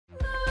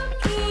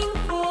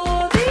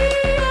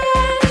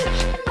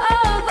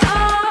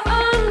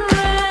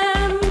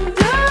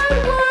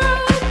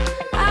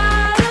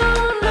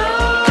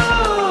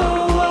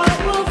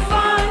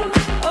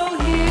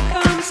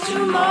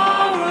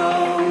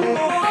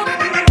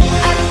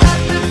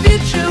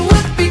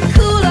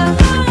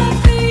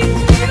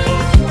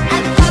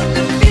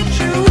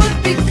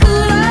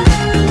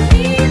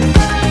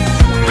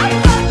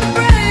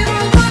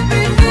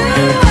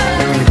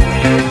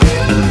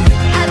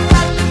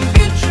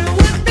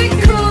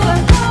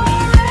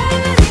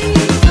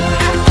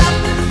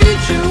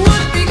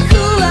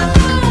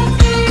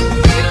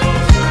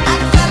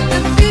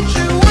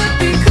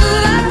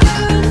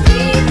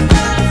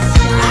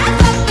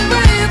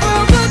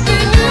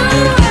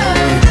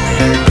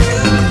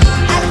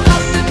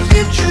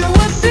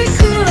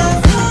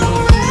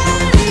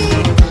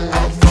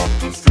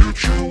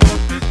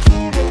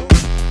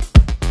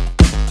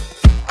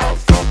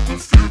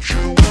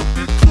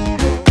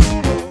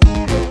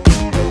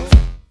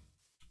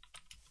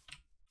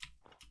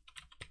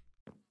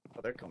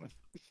they're coming.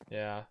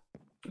 Yeah.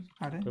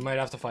 Are they? We might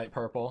have to fight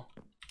purple.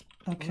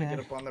 Okay. Get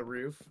up on the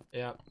roof.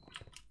 Yeah.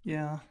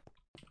 Yeah.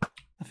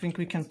 I think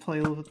we can play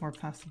a little bit more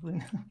passively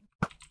now.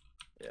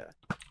 Yeah.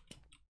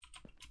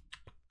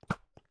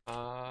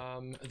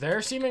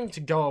 They're seeming to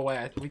go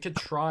away. We could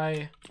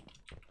try.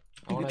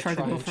 I want to try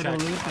and check.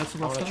 I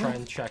want to try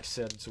and check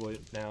Sid's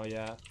loot now.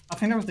 Yeah. I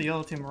think there was the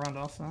yellow team around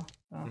also.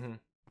 So.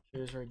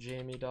 Here's where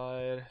Jamie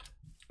died.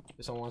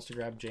 If someone wants to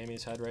grab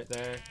Jamie's head right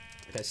there.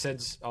 Okay,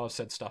 Sid's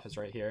stuff is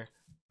right here.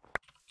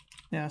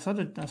 Yeah, I saw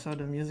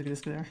the music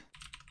disc there.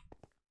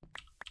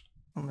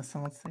 Unless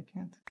someone's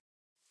taking it.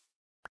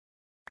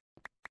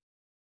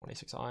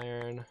 26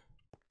 iron.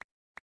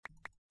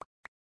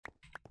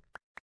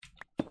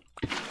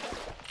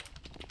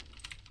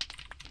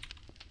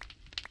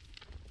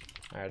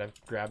 Alright, I've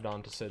grabbed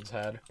onto Sid's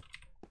head.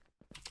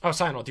 Oh,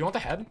 Sinal, do you want the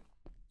head?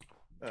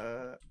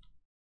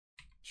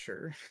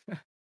 Sure. Okay,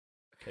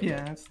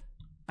 yeah,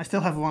 I still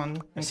have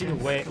one. I see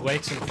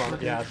Wake's in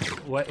front. Yeah,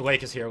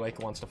 Wake is here. Wake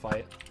wants to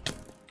fight.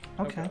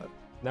 Okay. Oh,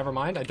 Never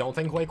mind. I don't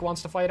think Wake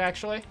wants to fight,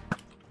 actually.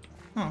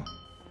 Oh.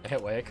 I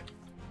hit Wake.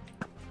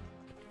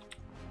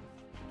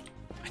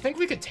 I think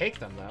we could take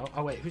them, though.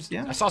 Oh, wait. Who's...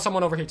 Yeah. I saw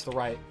someone over here to the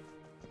right.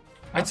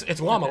 Oh,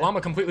 it's Llama. Okay.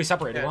 Llama completely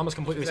separated. Yeah. Llama's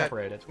completely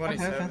separated.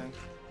 27.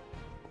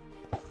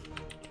 Okay.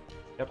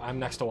 Yep, I'm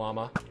next to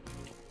Llama.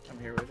 I'm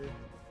here with you.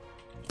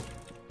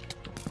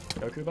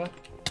 Jakekub.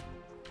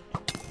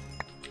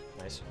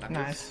 Nice.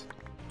 Nice.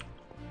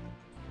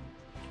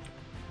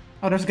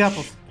 Oh, there's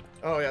gapples.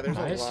 Oh yeah, there's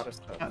a lot of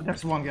stuff.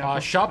 There's one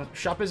gapple.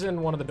 Shop is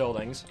in one of the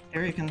buildings.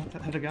 Here, you can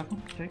hit a gapple.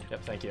 Take.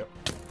 Yep, thank you.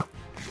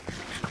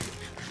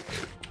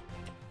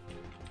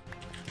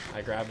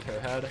 I grabbed her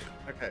head.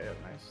 Okay, yeah,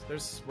 nice.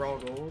 There's raw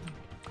gold.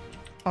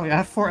 Oh yeah, I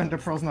have 4 ender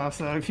pearls now,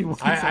 so if you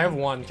want. I have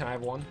one. Can I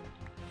have one?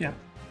 Yeah.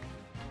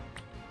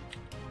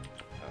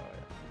 Oh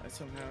yeah. I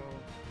somehow.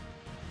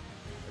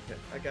 Okay,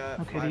 I got.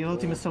 Okay, the yellow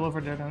team is still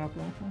over there. They're not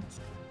going for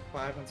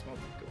 5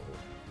 unsmelted gold.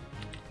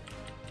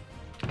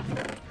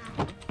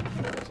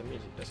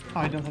 Oh,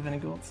 I don't have any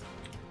gold.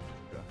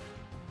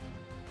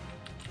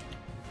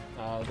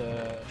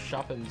 The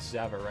shop in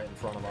Zev are right in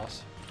front of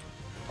us.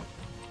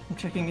 I'm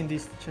checking in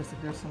these chests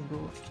if there's some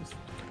gold. Just.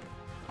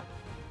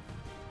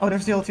 Oh,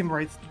 there's the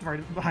ultimate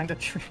right behind that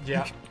tree.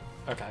 Yeah.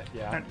 Okay.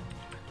 Yeah. Right.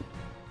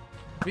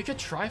 We could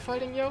try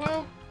fighting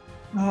Yolo.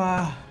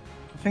 I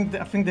think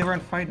they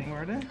weren't fighting,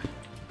 were they?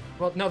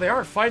 Well, no, they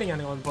aren't fighting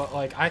anyone, but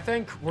like I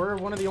think we're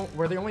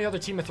the only other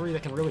team of 3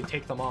 that can really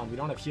take them on. We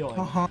don't have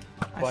healing.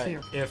 But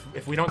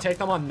if we don't take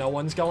them on, no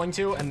one's going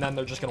to, and then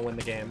they're just gonna win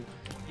the game.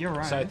 You're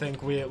right. So I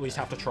think we at least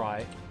have to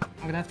try.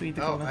 I'm gonna have to eat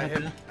the golden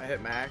head. I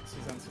hit Max.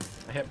 He's on.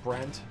 I hit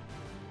Brent.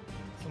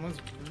 Someone's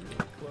really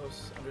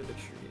close under the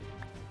tree.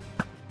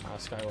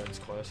 Skyward's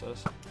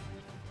closest.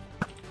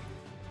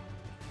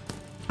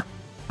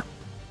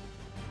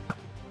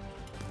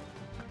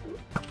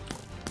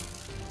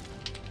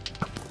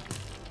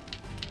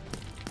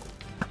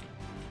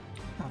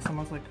 Oh,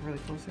 someone's like really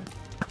close here.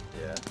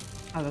 Yeah.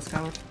 Oh, that's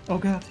Skyward. Oh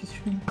god, he's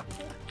shooting. I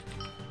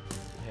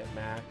hit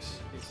Max.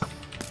 He's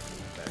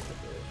back a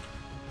bit.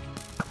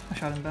 I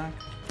shot him back.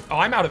 Oh,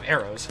 I'm out of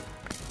arrows.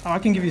 Oh, I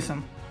can give you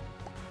some.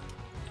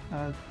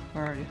 Where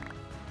are you?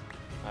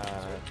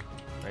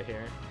 Right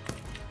here.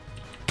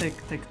 Take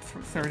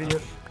 30.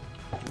 Got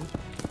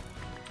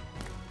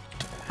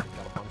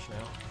a punch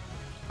now.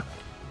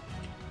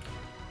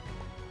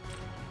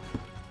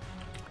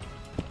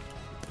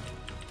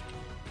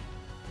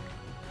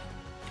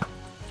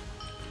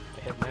 I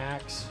hit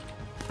Max.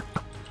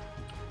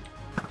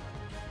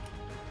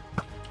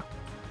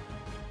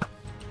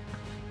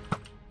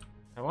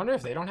 I wonder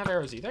if they don't have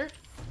arrows either.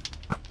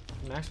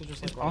 Max will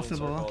just like run in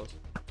circles.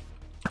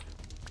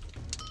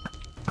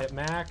 Hit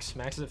Max.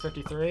 Max is at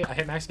 53. I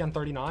hit Max again,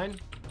 39.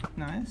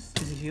 Nice.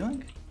 Is he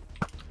healing?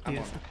 He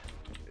is.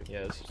 He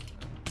is.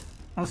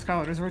 Oh,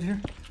 Skyward is right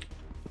here.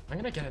 I'm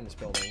gonna get in this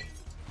building.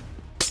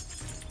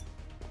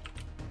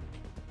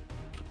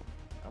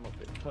 I'm a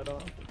bit cut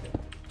off. Okay.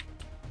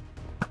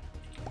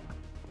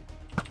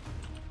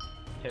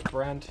 Hit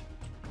Brent.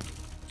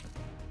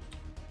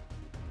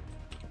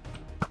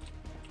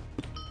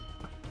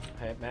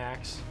 I hit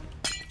Max.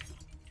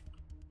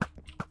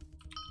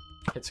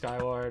 Hit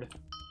Skyward.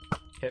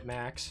 Hit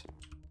Max.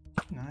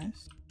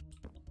 Nice.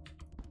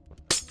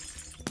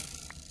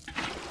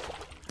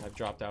 I've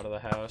dropped out of the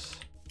house.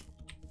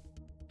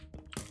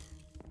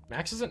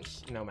 Max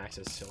isn't... No, Max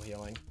is still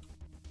healing.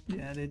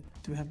 Yeah, they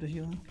do have the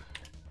healing.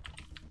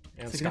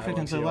 And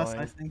significantly less,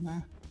 I think,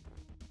 now.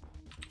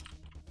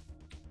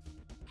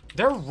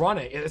 They're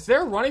running. If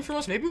they're running from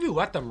us, maybe we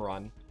let them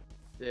run.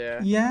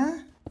 Yeah.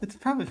 Yeah, it's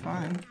probably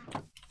fine.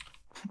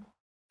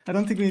 I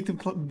don't think we need to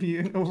be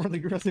overly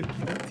aggressive.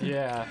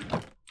 Yeah.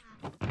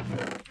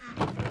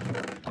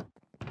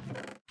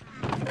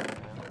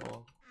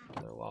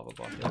 Another lava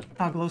bucket.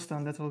 Ah,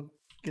 glowstone. That will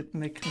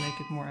make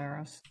it more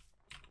arrows.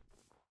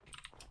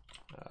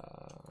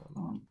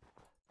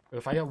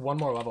 If I get one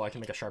more level, I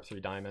can make a sharp 3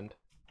 diamond.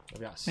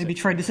 Maybe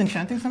try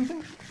disenchanting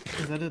something?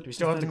 Is that it? Do we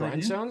still have the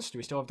grindstones? Do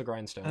we still have the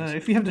grindstones?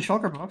 If we have the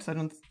shulker box, I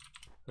don't...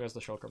 Where's the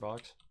shulker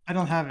box? I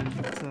don't have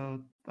it, so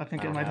I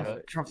think I it might have have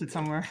it. dropped it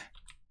somewhere.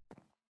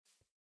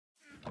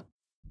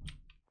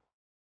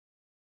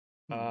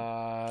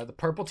 The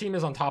purple team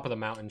is on top of the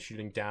mountain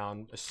shooting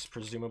down,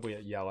 presumably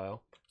at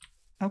yellow.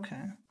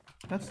 Okay,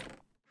 that's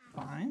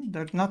fine.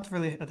 They're not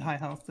really at high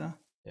health though.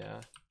 Yeah.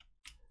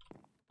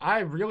 I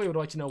really would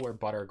like to know where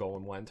Butter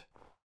Golem went.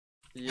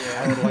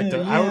 Yeah. I would like to.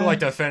 Yeah. I would like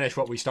to finish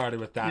what we started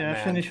with that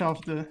man. Finish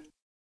off the.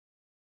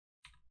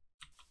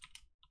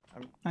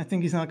 I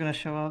think he's not gonna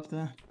show up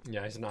though.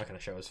 Yeah, he's not gonna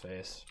show his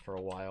face for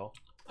a while.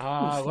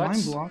 Slime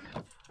Let's. block.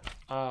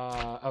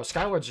 Oh,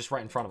 Skyward's just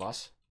right in front of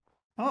us.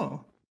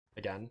 Oh.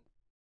 Again.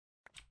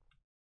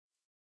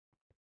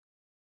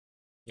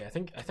 Yeah, I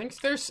think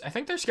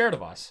they're scared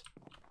of us.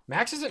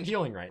 Max isn't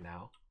healing right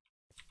now.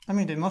 I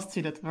mean, they must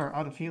see that we're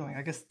out of healing.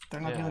 I guess they're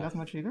not healing that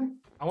much either.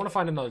 I want to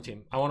find another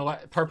team. I want to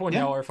let purple and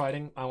yellow are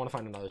fighting. I want to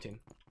find another team.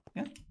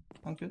 Yeah,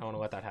 sounds good. I want to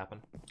let that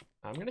happen.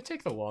 I'm gonna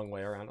take the long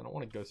way around. I don't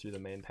want to go through the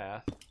main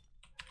path.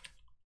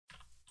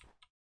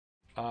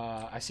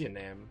 I see a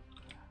name.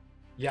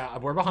 Yeah,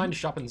 we're behind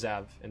Shup and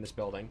Zev in this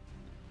building.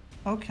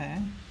 Okay,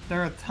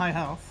 they're at high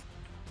health.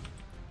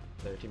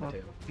 They're team of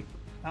two.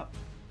 Oh,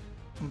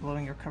 I'm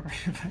blowing your cover.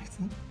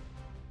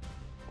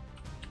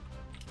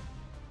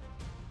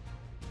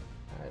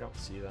 I don't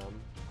see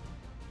them.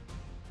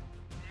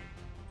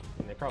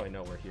 And they probably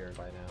know we're here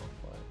by now,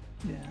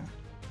 but yeah.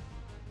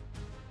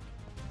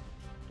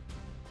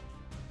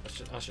 Let's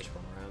just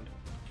run around.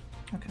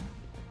 Okay.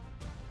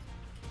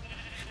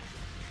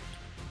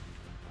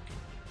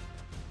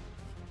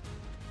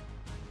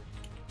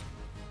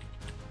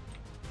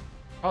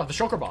 Oh, the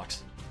shulker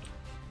box.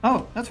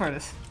 Oh, that's where it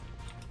is.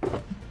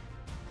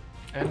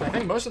 And I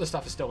think most of the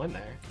stuff is still in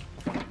there.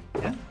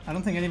 Yeah, I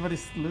don't think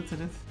anybody's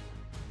looted it.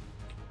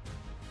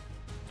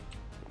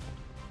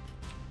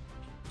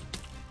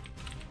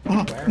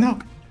 Oh, Where? no!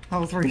 I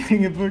was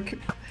reading a book.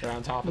 They're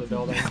on top of the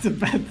building. It's a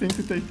bad thing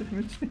to take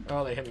damage.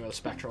 Oh, they hit me with a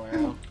spectral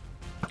arrow.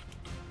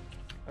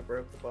 I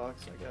broke the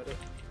box. I got it.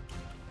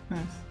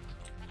 Nice.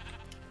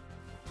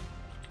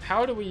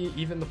 How do we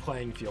even the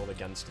playing field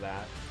against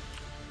that?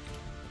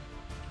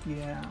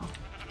 Yeah.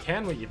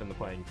 Can we even the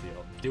playing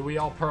field? Do we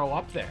all pearl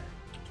up there?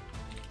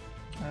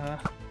 I'm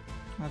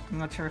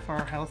not sure if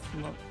our health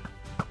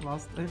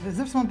lost. Is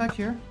there someone back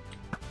here?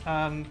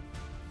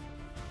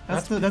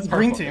 That's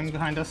green team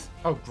behind us.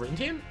 Oh, green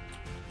team?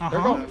 Uh-huh.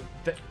 They're going.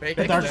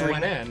 They just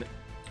went in.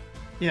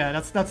 Yeah,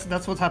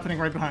 that's what's happening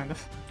right behind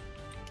us.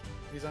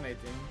 He's on 18.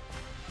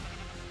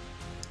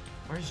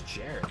 Where's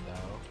Jared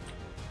though?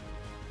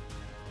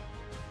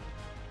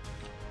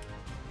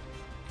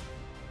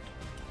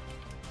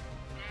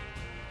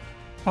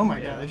 Oh my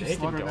god, they just Nathan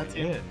slaughtered that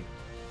going team. in.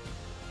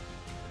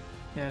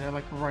 Yeah, they're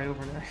like right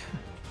over there.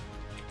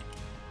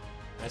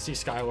 I see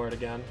Skylord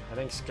again. I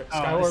think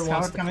Skylord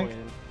wants the coming?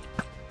 queen.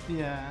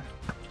 Yeah.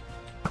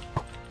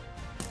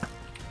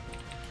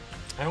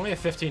 I only have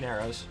 15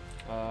 arrows.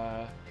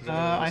 I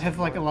have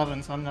like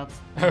 11, so I'm not.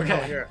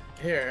 Okay. Oh,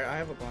 here, I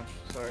have a bunch.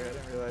 Sorry, I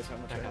didn't realize how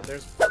much I had.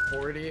 There's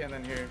 40, and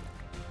then here.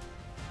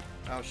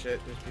 Oh shit,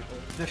 there's people.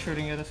 They're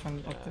shooting at us from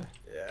up there.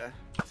 Yeah.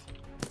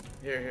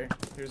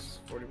 Here's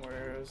 40 more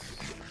arrows.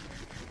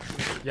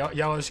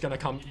 Yellow's gonna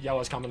come.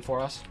 Yellow's coming for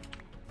us.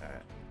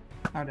 Alright.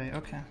 Are they?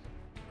 Okay.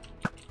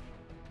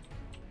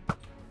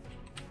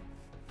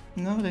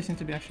 No, they seem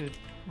to be actually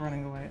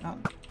running away. Oh,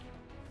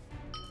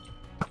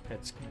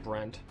 It's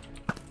Brent.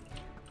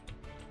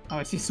 oh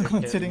I see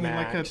someone Hit sitting in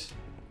like Max.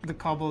 the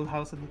cobbled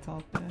house at the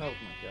top. Oh Yeah. my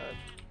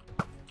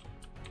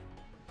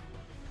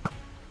god.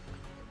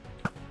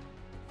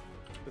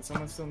 Did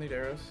someone still need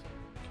arrows?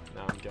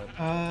 No, I'm good.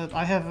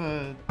 I have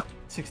a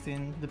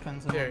 16.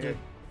 Depends on Here, what here. good.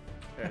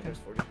 Here, Okay. there's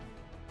 40.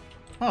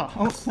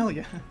 Oh, hell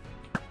yeah.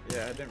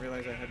 Yeah, I didn't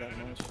realize I had that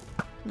much.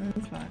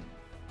 That's fine.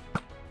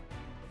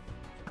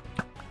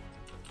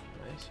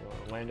 Nice.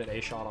 You landed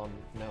a shot on.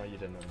 No, you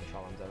didn't land a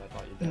shot on Zev. I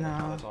thought you did.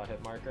 No. That's all I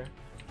hit marker.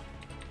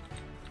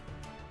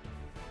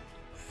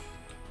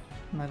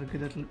 I'm not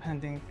good at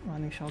landing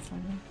shots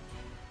like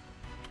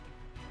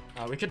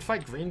that. We could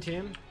fight green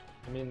team.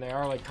 I mean, they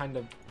are like kind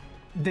of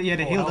They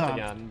full healed health up.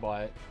 again,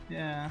 but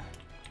Yeah.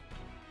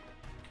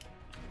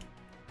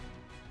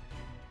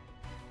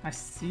 I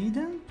see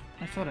them?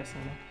 I thought I saw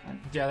them.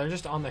 yeah, they're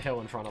just on the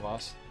hill in front of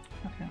us.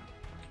 Okay.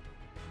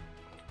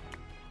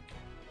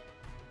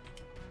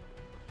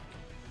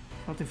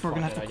 But if we're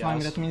gonna have Fuck to it, I climb,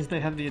 guess. that means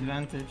they have the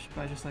advantage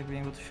by just like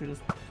being able to shoot us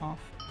off.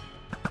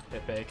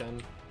 Hit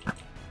Bacon.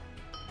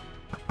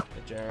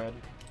 Hit Jared.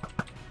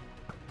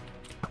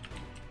 At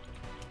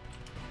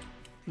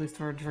least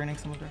we're draining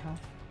some of their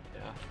health.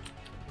 Yeah.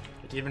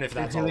 Like, even if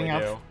They're that's all we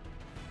healing do. up.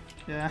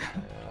 Yeah.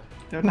 Yeah.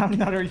 They're now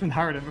they're even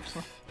higher than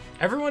before.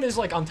 Everyone is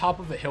like on top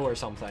of the hill or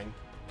something.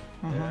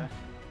 Yeah.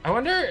 I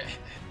wonder.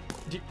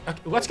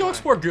 Let's go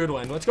explore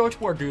Goodland. Let's go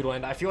explore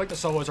Goodland. I feel like the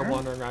solos are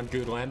wandering around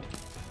Goodland.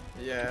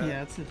 Yeah.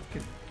 Yeah, it's a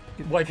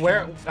good Like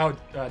where? shot.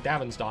 Oh,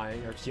 Davin's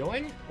dying or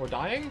healing or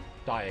dying?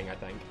 Dying, I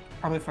think.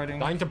 Probably fighting.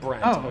 Dying to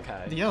Brent. Oh,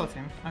 Okay. the yellow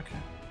team. Okay.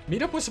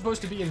 Meetup was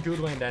supposed to be in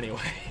Goodland anyway.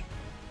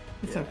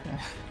 It's okay.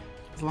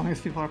 As long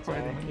as people are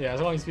fighting. Yeah, as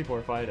long as people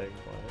are fighting.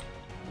 But...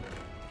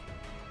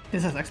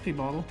 This has XP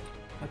bottle.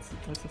 That's the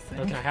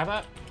thing. Oh, can I have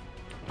that?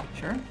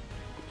 Sure.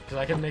 Because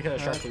I can make it a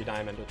sharp 3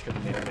 diamond, which could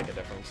maybe make a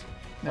difference.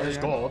 Oh, there's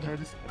gold. I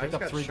picked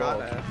up 3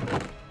 gold.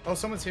 Oh,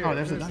 someone's here. Oh,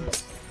 there's a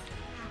diamond.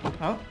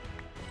 Oh.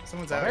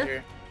 Someone's out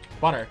here.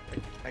 Butter.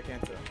 I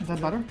can't tell. Is that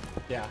butter?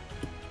 Yeah.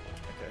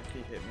 Okay, he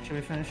hit me. Should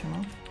we finish him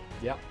off?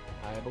 Yep,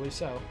 I believe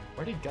so.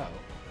 Where'd he go?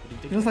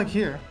 He was like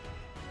here.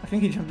 I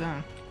think he jumped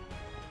down.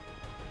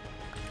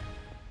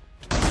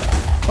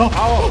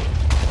 Oh!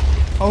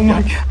 Oh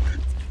my god.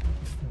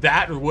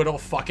 That little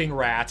fucking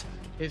rat.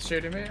 He's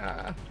shooting me.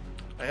 I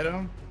hit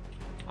him.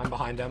 I'm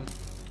behind him.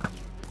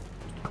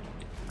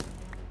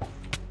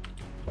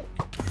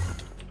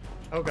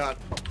 Oh god.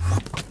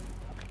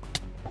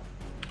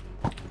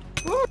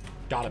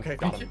 Got him. Okay,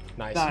 Got him.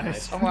 Nice.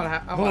 Nice. I'm on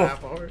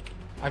half a heart.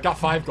 I've got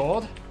 5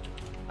 gold.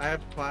 I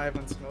have 5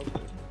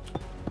 unsmoked.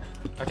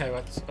 Okay,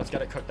 let's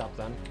get it cooked up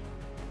then.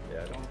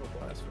 Yeah, I don't have a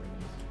blast furnace.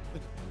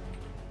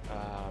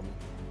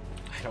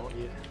 I don't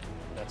need.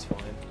 That's fine.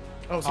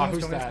 Oh,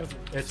 someone's who's coming.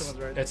 that? Someone's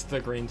right. It's the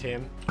green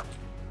team.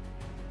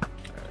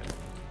 Alright.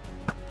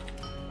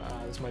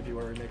 This might be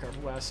where we make our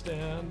last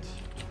stand.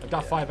 I've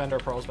got 5 ender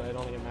pearls, but I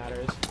don't think it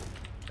matters.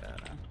 Yeah,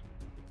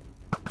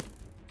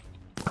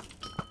 no.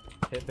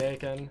 Hit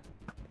Bacon.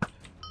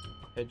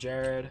 Hit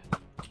Jared.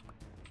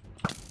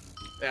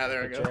 Yeah,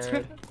 there we go.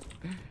 Jared.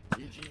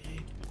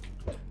 GG.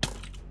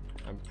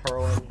 I'm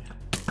pearling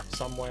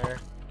somewhere.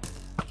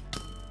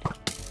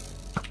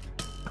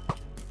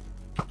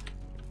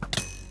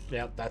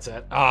 Yeah, that's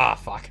it. Ah,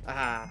 fuck.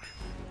 Ah,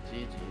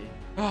 GG.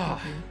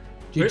 Ah.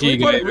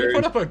 GG, we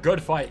put up a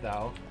good fight,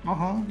 though.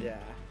 Uh-huh. Yeah,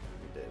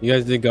 we did. You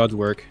guys did God's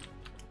work.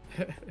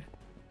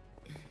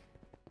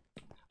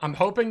 I'm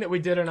hoping that we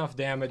did enough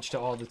damage to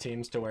all the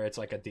teams to where it's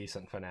like a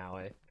decent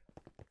finale.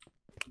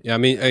 Yeah, I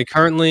mean,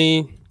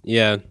 currently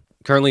yellow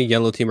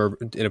team are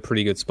in a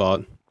pretty good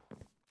spot.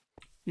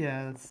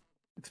 Yeah,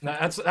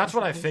 That's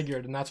what I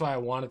figured, and that's why I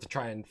wanted to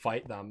try and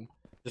fight them.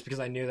 Just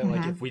because I knew that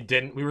like if we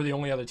didn't, we were the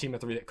only other team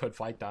of 3 that could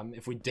fight them.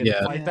 If we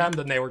didn't fight them,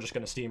 then they were just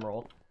gonna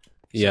steamroll.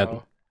 Yeah.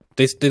 So,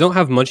 They don't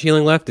have much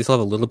healing left. They still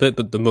have a little bit,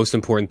 but the most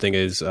important thing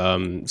is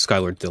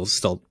Skylar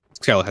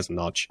has a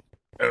notch.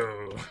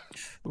 oh.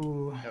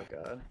 Ooh. Oh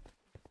god.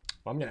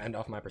 Well, I'm gonna end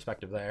off my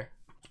perspective there.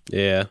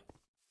 Yeah.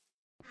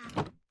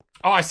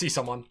 Oh, I see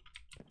someone.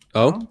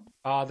 Oh?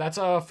 That's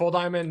a full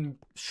diamond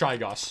Shy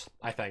Gus,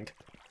 I think.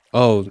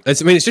 Oh,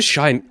 it's just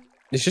Shine.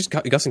 It's just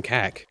Gus and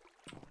Cack.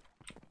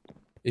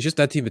 It's just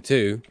that team of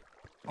 2.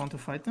 Want to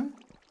fight them?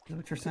 Is that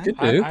what you're saying? Could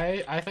do.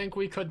 I think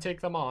we could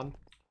take them on.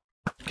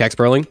 Cack's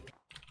pearling.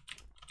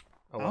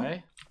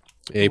 Away?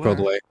 Yeah, he pearled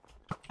away.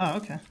 Oh,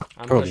 okay.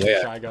 I'm Probably, pushing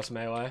yeah. Shy Gus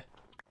melee.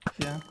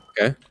 Yeah.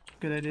 Okay.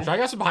 Good idea. Shy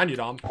Gus is behind you,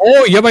 Dom.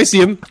 Oh, yep, I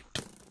see him.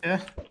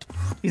 Yeah.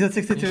 He's at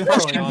 62. He's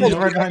pearling on He's you.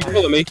 right behind He's you.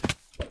 pulling me.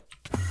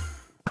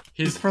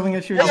 He's pearling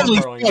at you. He's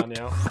Holy pearling fuck. on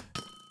you.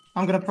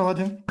 I'm gonna pearl at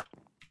him.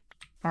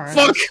 Alright.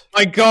 Fuck!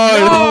 My God!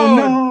 Oh,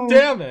 no.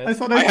 damn it! I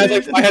thought I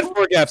had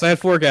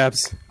 4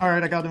 gaps.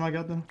 Alright, I got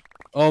them.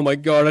 Oh my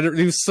God! I didn't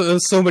do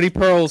so many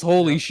pearls.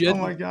 Holy shit! Oh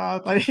my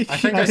god. I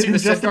think I see the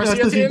Sid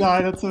Garcia he team.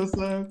 died. That's so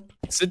sad.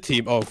 Sid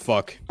team. Oh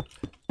fuck.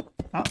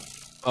 Oh,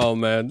 Oh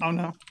man. oh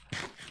no.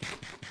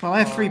 Well,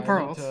 I have 3 I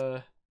pearls.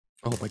 Oh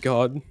my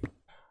God.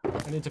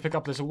 I need to pick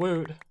up this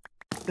loot.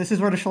 This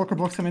is where the shulker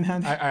blocks come in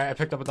handy. I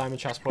picked up a diamond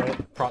chest plate.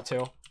 Prot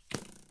 2.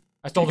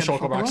 I stole the You got shulker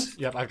the shulker box. box?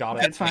 Yep, I've got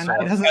it. It's fine.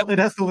 I stole It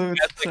has the loot.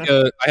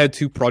 I had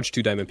 2 proj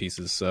 2 diamond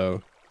pieces.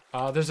 So.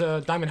 There's a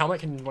diamond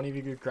helmet. Can one of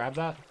you grab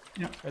that?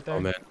 Yeah. Right there. Oh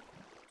man.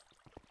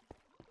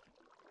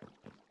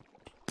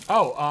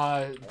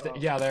 Oh,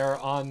 yeah, they're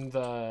on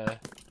the...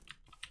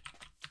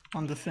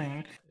 On the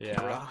thing.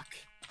 Yeah. Rock.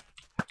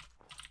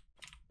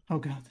 Oh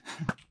god.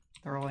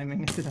 They're all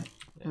aiming into that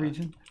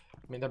region.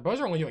 I mean, their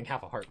bows are only doing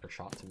half a heart per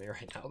shot to me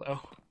right now,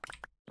 though.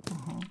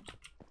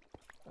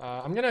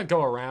 I'm gonna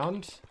go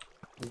around.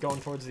 I'm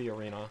going towards the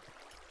arena.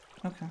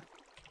 Okay.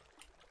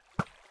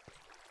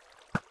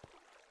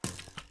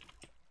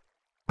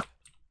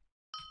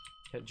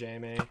 Hit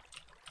Jamie.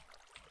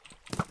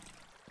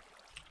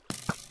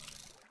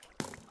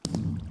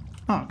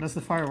 Oh, that's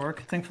the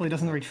firework. Thankfully, it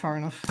doesn't reach far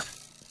enough.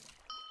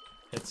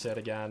 Hit Sid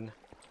again.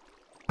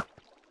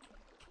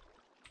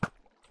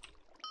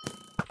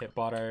 Hit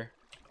Butter.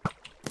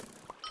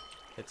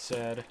 Hit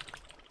Sid.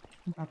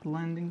 Not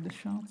landing the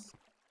shots.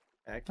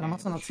 But But I'm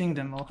also not seeing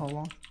them all how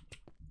long.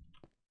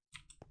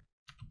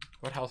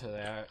 What health are they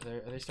at?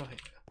 Are they still...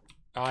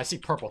 Oh, I see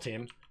purple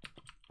team.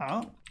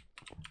 Oh,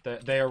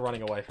 They are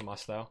running away from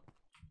us, though.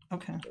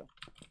 okay.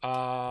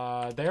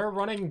 They're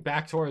running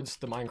back towards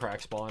the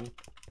Mindcrack spawn.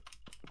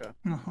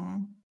 Uh-huh.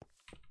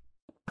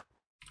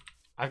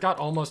 I've got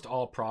almost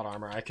all prot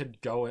armor. I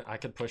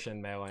could push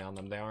in melee on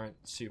them. They aren't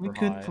super We high.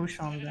 could push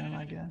on them,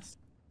 I guess.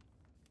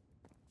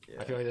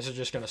 I feel like this is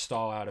just gonna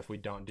stall out if we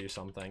don't do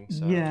something.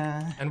 So.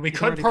 Yeah. And we it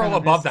could already pearl kind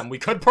of above is. them. We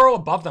could pearl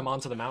above them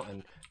onto the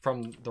mountain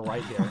from the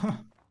right here.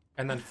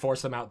 And then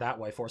force them out that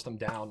way. Force them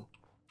down.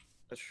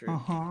 That's true.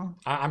 Uh-huh.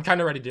 I'm kind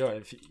of ready to do it.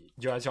 If you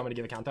guys want me to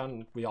give a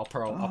countdown, we all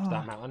pearl up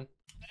that mountain.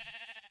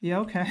 Yeah,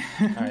 okay.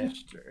 Alright.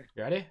 Sure.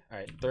 You ready?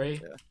 Alright, 3,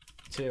 Yeah.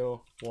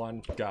 2,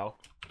 1, go.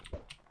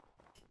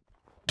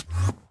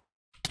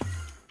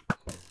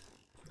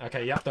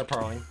 Okay, yep, they're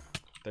pearling.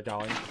 They're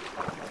going.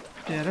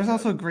 Yeah, there's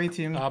also a gray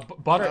team.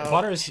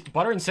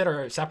 Butter and Sid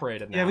are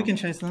separated now. Yeah, we can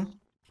chase them.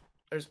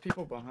 There's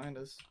people behind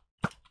us.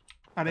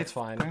 Are they That's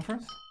fine. going for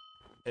us?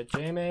 Hit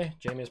Jamie.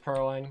 Jamie's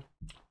pearling.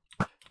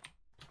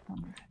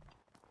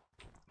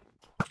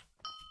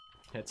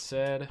 Hit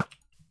Sid.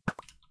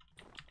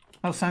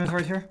 Oh, Simon's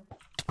right here.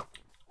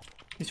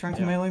 He's trying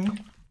to melee me.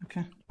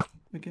 Okay,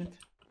 we good.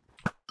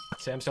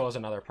 Sam still has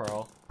another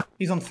pearl.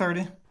 He's on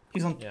 30.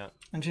 He's on. Yeah.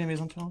 And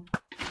Jamie's on 12.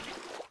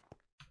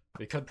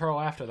 We could pearl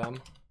after them.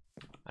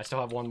 I still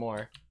have one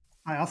more.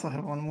 I also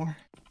have one more.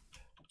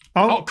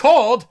 Oh,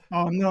 cold!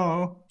 Oh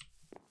no.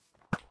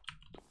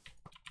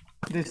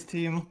 This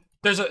team.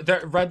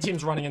 The red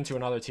team's running into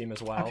another team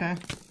as well. Okay.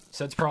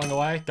 Sid's pearling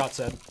away. Got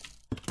Sid.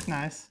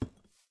 Nice.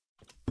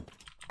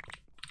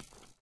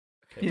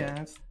 Okay,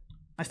 Yeah,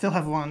 I still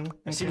have one.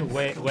 I see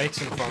Lake's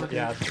in front.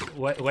 Yeah,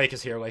 Lake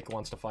is here. Lake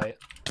wants to fight.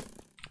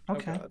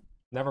 Okay. Oh,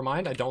 Never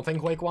mind. I don't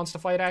think Lake wants to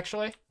fight,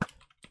 actually.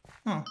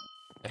 Huh.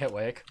 I hit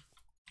Lake.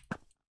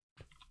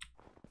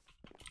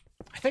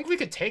 I think we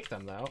could take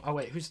them, though. Oh,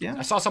 wait. Who's... Yeah.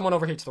 I saw someone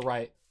over here to the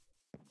right.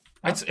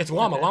 It's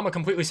Llama. Okay. Llama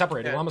completely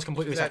separated. Yeah, Llama's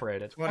completely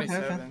separated.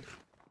 27.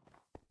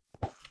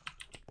 Okay.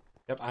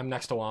 Yep, I'm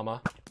next to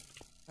Llama.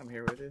 I'm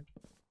here with you.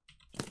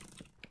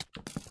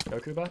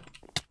 Jakekub.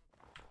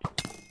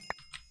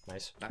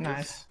 Nice.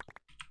 Nice.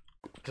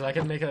 Because I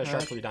can make a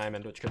sharp 3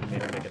 diamond, which could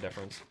maybe make a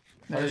difference.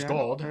 Oh, there's you go.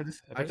 gold. There it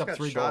is. I I picked just up got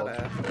 3 shot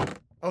gold. at.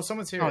 Oh,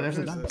 someone's here. Oh, there's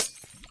Who a is gun. this?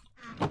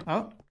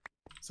 Oh,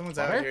 Someone's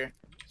Butter? out here.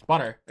 It's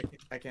Butter.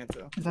 I can't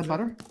tell. is that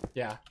butter?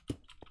 Yeah.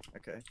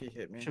 Okay, he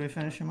hit me. Should we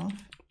finish him off?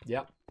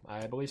 Yep.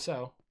 I believe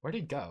so. Where'd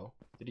he go?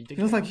 Did he dig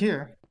He was down? like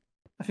here.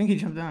 I think he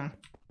jumped down.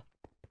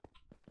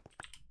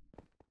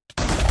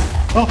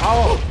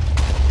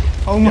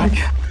 Oh! Oh my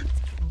Yeah. god.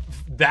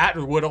 That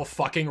little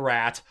fucking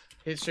rat.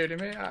 He's shooting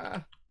me.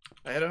 I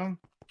hit him.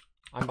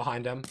 I'm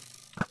behind him.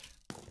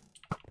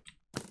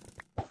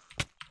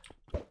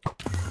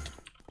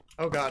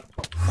 Oh god.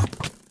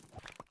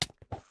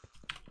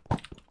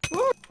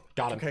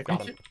 Got him. Okay, Got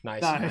thank him.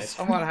 Nice. Nice. Nice.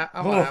 I'm on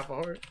half a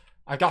heart.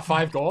 I've got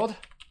 5 gold.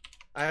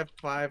 I have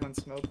 5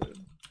 unsmelted.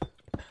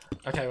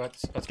 Okay,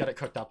 let's get it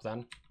cooked up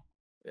then.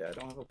 Yeah, I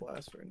don't have a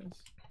blast furnace.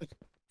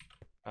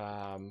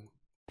 I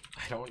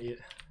don't eat.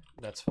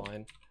 That's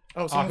fine.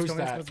 Oh, someone's who's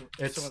coming.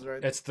 that? Someone's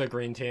right. It's the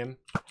green team.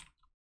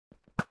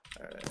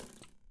 Alright.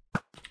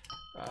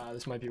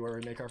 This might be where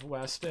we make our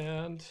last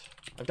stand.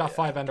 I've got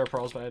 5 ender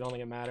pearls, but I don't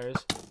think it matters.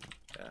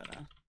 Yeah,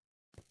 no.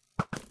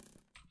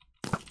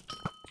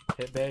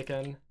 Hit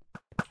Bacon.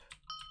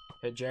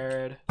 Hit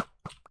Jared.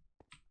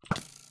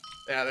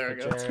 Yeah, there we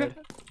Hit go. Jared.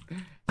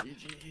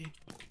 GG.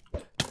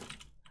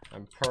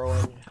 I'm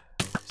pearling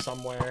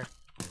somewhere.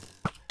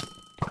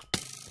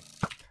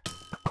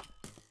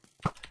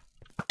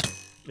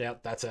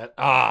 Yep, that's it.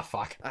 Ah,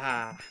 fuck.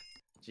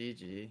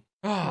 GG.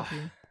 Ah.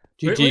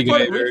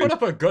 GG, We put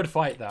up a good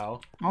fight,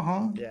 though.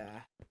 Uh-huh. Yeah,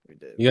 we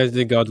did. You guys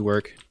did God's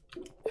work.